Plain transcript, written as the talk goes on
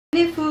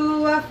Ni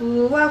fua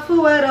fua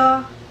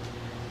fuero,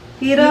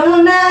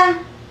 hirona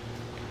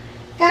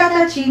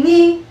katachi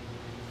ni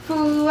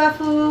fua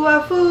fua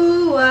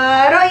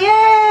fuero.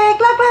 Yay!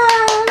 Clap!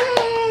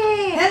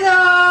 Hello!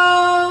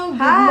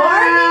 Good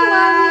morning,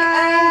 Mommy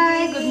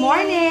Ivy! Good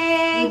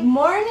morning! Good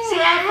morning,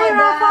 Say hi,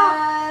 Rafa!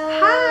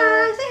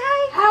 Hi! Say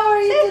hi! How are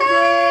you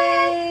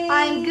today?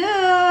 Hi. I'm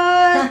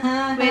good!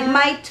 With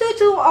my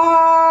tutu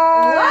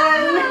on!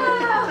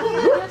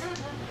 Wow!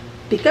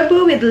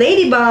 Peekaboo with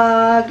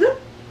ladybug!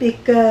 Look!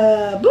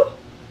 Peekaboo!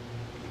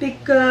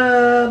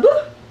 Peekaboo!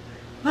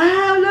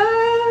 Wow!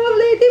 Love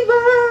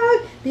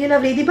ladybug! Do you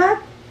love ladybug?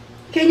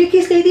 Can you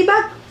kiss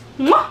ladybug?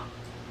 Mwah!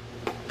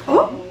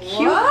 Oh,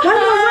 cute!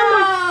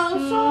 Wow!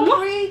 One So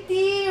more!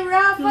 pretty,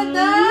 Rafa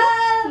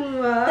doll!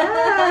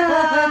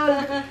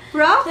 Wow!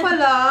 Rafa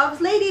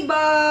loves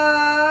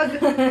ladybug!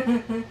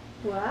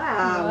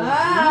 Wow!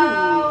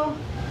 Wow!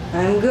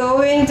 I'm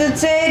going to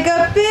take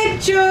a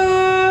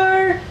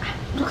picture!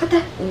 Look at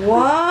that!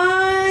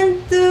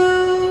 1,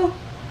 2,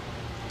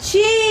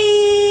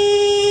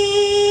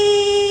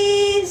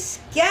 cheese!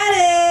 Got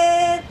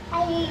it!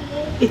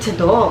 It's a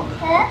dog.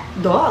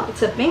 Dog.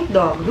 It's a pink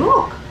dog.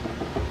 Look.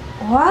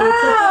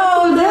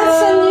 Wow,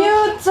 that's a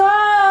new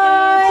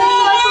toy!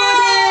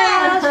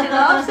 She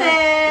loves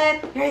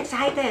it. You're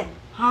excited,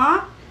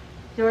 huh?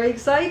 You're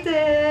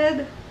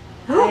excited.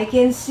 I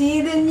can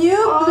see the new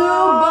blue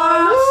Oh,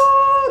 box.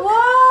 look.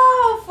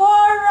 Wow,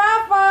 for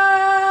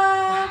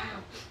Rafa!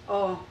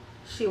 Oh,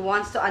 she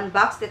wants to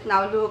unbox it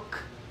now.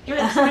 Look. You're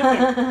excited.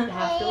 You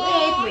have to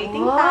wait.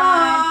 Waiting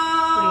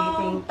time.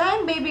 Waiting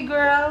time, baby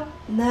girl.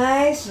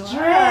 Nice Wow.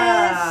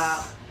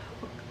 dress.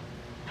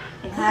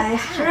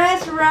 Nice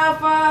dress, It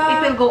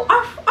Rafa. will go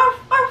arf, arf,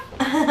 arf.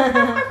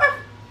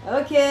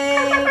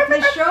 Okay,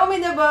 please show me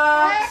the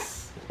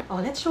box.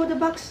 Oh, let's show the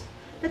box.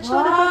 Let's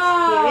show the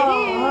box. Here it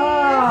is.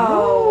 Wow.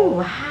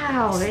 Oh,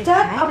 wow. Is We're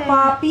that a excited.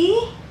 puppy?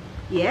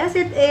 Yes,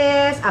 it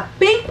is. A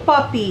pink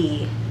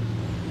puppy.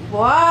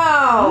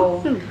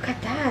 Wow. Look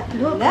at that.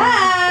 Look.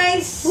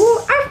 Nice. Ooh,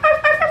 arf,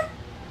 arf, arf, arf.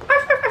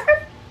 Arf, arf, arf,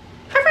 arf.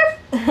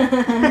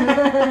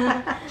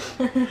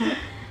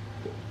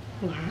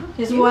 Wow.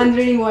 Just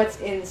wondering what's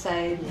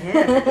inside.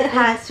 Yeah, it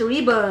has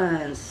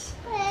ribbons.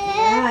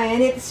 Yeah,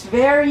 and it's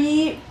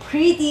very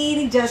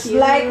pretty, just Cute.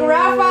 like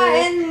Rafa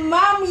and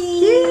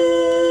Mommy.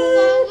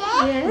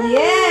 Yes.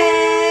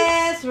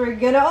 Yes, we're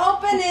gonna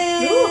open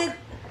it. Look.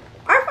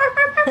 Arf, arf,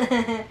 arf,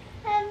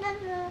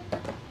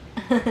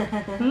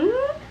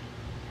 arf.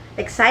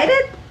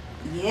 Excited?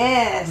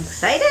 Yes.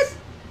 Excited?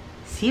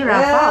 See, Well,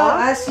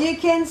 Rafa. as you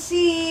can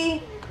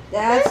see,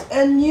 that's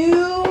a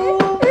new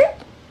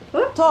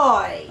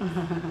toy.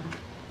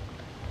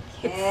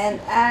 Can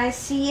I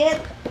see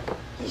it?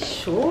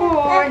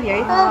 Sure,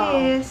 here Wow.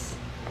 it is.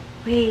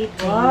 Waiting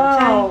time.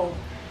 Wow.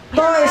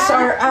 Toys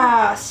are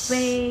us.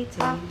 Waiting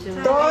time.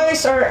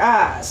 Toys are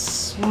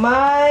us,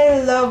 my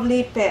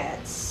lovely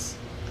pets.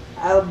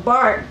 I'll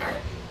bark,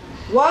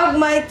 wag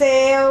my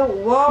tail,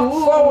 walk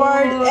Ooh.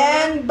 forward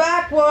and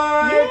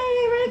backward. Yay,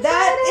 we're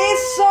That is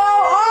so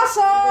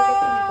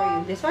awesome! For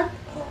you, this one?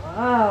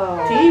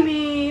 Wow.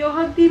 Timmy, you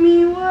hug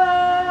Timmy.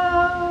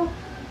 Wow.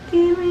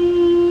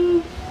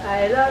 Timmy.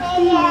 I love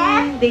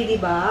Timmy.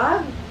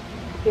 Ladybug.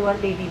 You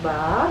want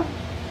ladybug?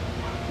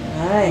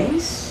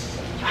 Nice.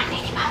 You want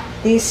ladybug?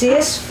 This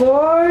is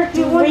for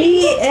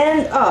 3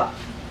 and up.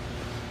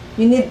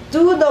 You need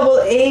 2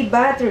 AA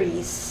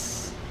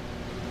batteries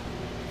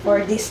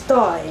for this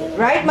toy.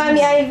 Right,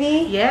 Mommy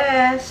Ivy?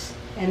 Yes.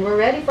 And we're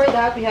ready for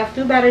that. We have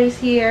 2 batteries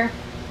here.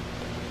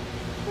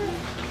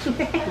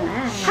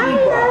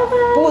 Shiba,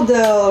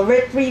 Poodle,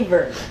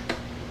 Retriever.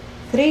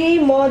 3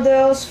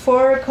 models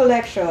for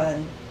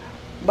collection.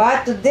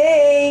 But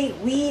today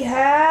we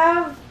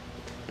have,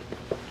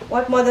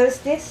 what model is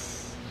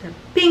this? The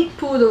pink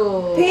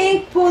poodle.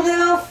 Pink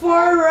Poodle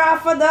for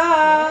Rafa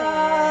doll.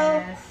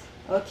 Yes.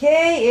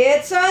 Okay,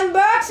 it's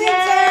unboxing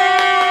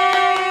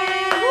time.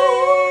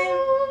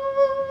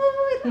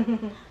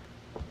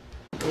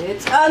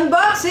 It's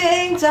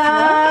unboxing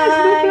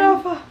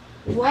time. Rafa.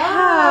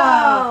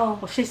 Wow.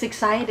 Oh, she's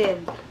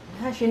excited.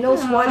 Yeah, she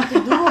knows what to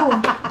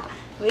do.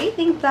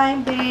 Waiting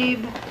time,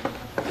 babe.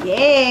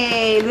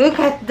 Yay! Look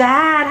at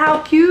that. How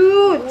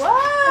cute.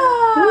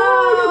 Wow.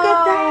 Ooh, look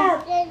at that.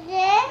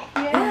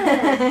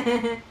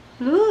 Yeah.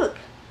 Look.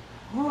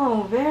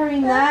 Oh, very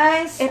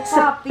nice. It's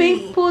puppy. a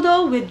pink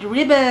poodle with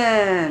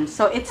ribbons.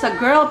 So it's a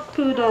girl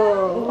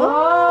poodle. Wow.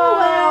 Oh,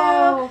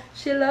 wow.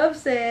 She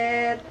loves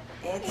it.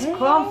 It's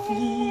comfy.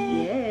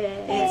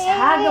 Yeah. It's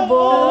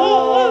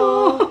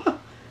huggable.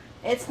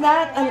 It's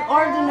not an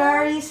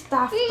ordinary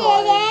stuffed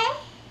toy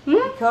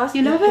because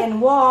You it love it? can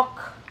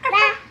walk.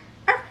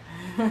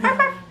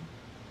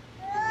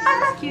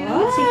 Cute.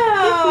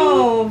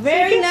 Wow,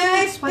 very Kiss me.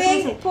 nice What is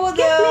pink it?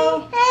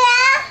 poodle.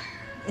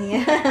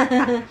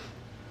 Yeah.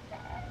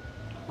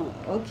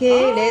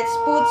 Okay, let's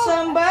put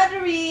some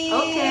batteries.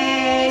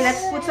 Okay,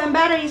 let's put some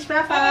batteries,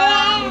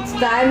 Rafa. It's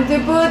time to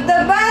put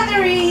the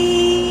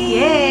batteries.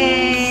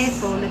 Yay!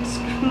 So let's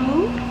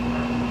screw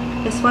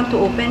this one to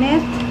open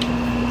it.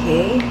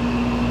 Okay.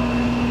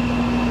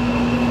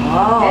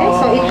 Okay,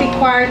 so it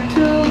requires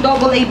 2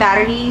 AA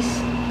batteries.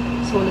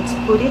 So let's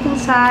put it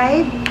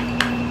inside.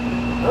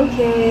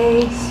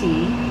 Okay.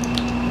 See.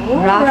 Oh,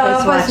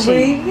 Rafa's Rafa's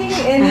watching. waving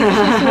and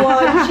she's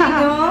watching,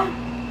 oh.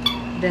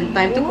 Then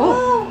time to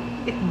go.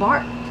 It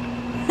barked.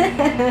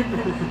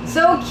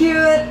 So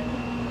cute.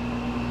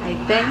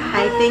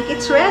 I think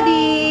it's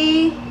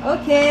ready.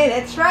 Okay,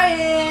 let's try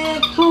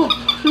it. Oh,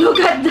 look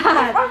at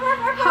that.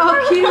 How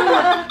cute.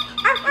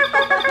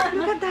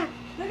 Look at that.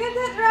 Look at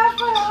that,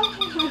 Rafa.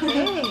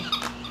 Okay.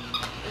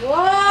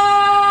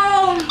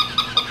 Wow.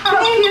 How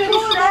cute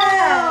is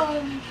that?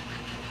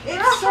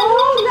 It's so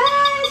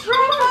nice,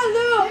 Rafa,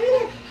 look.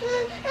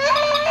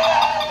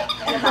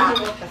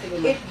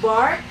 It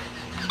barked.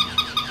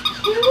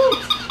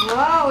 Cute.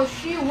 Wow,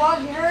 she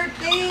wagged her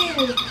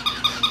tail.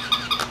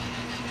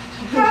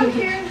 Come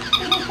here,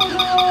 little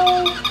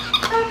poodle.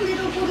 Come,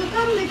 little poodle.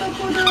 Come, little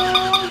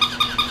poodle.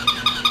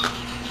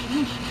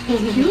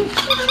 Cute.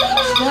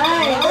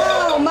 Nice.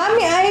 Wow,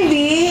 Mommy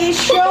Ivy is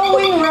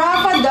showing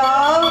Rafa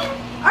doll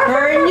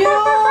her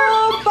new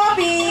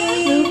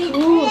puppy.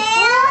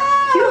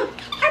 Cute.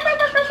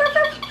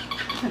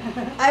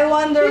 I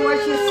wonder what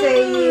she's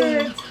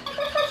saying.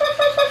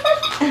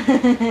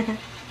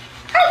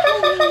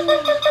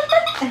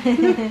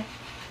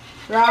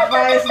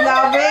 Rafa is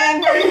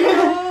loving her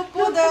new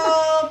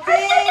poodle,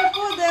 pink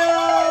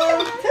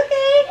poodle. It's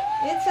okay.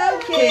 It's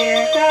okay.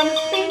 Here comes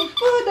Pink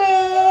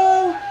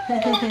Poodle.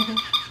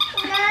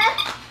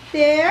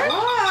 There.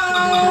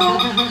 Wow.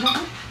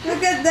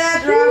 Look at that,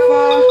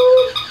 Rafa.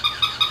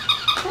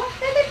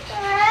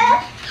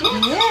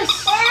 Yes.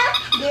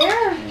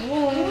 There.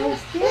 Oh.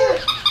 There.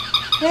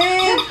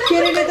 Hey,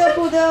 kitty little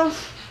poodle.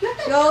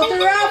 Go to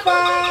Rafa.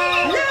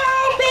 No,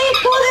 Pink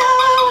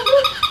Poodle.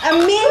 A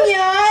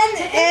minion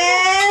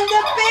and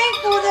a pink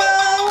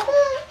poodle.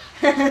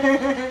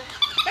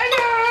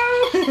 Hello.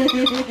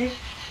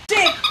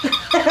 Sick.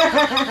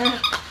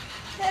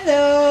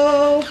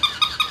 Hello.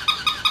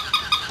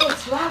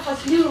 It's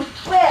Rafa's new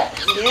pet.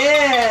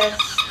 Yes.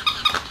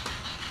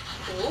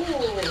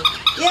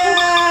 Ooh.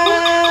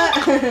 Yeah.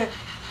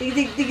 Dig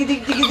dig dig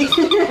dig dig dig.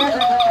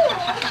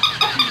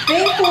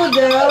 Pink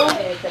poodle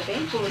It's a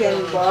Pink Poodle. can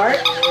bark,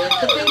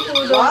 It's a Pink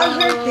Poodle.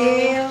 wag her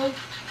tail,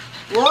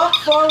 walk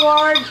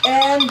forward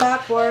and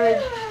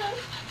backward.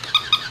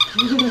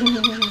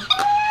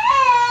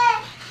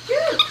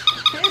 Cute.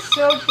 It's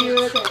so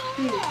cute. So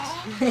cute.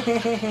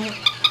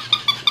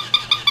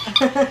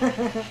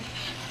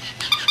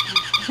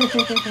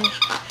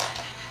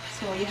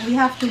 So we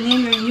have to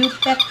name your new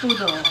pet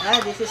poodle. Ah,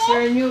 this is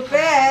your new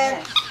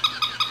pet.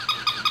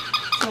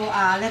 So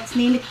let's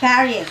name it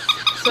Paris.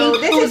 So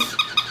Pink this Poodle. is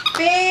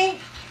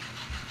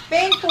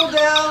pink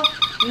poodle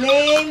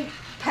named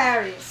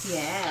Paris.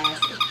 Yes,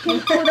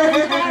 Pink Poodle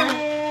in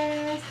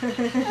Paris.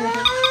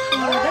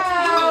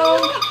 Wow.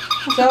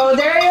 So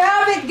there you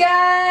have it,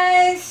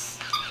 guys.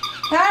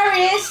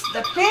 Paris,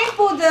 the pink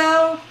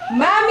poodle,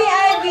 Mommy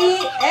Ivy,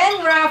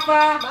 and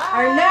Rafa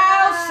are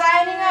now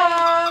signing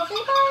off.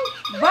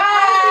 Bye.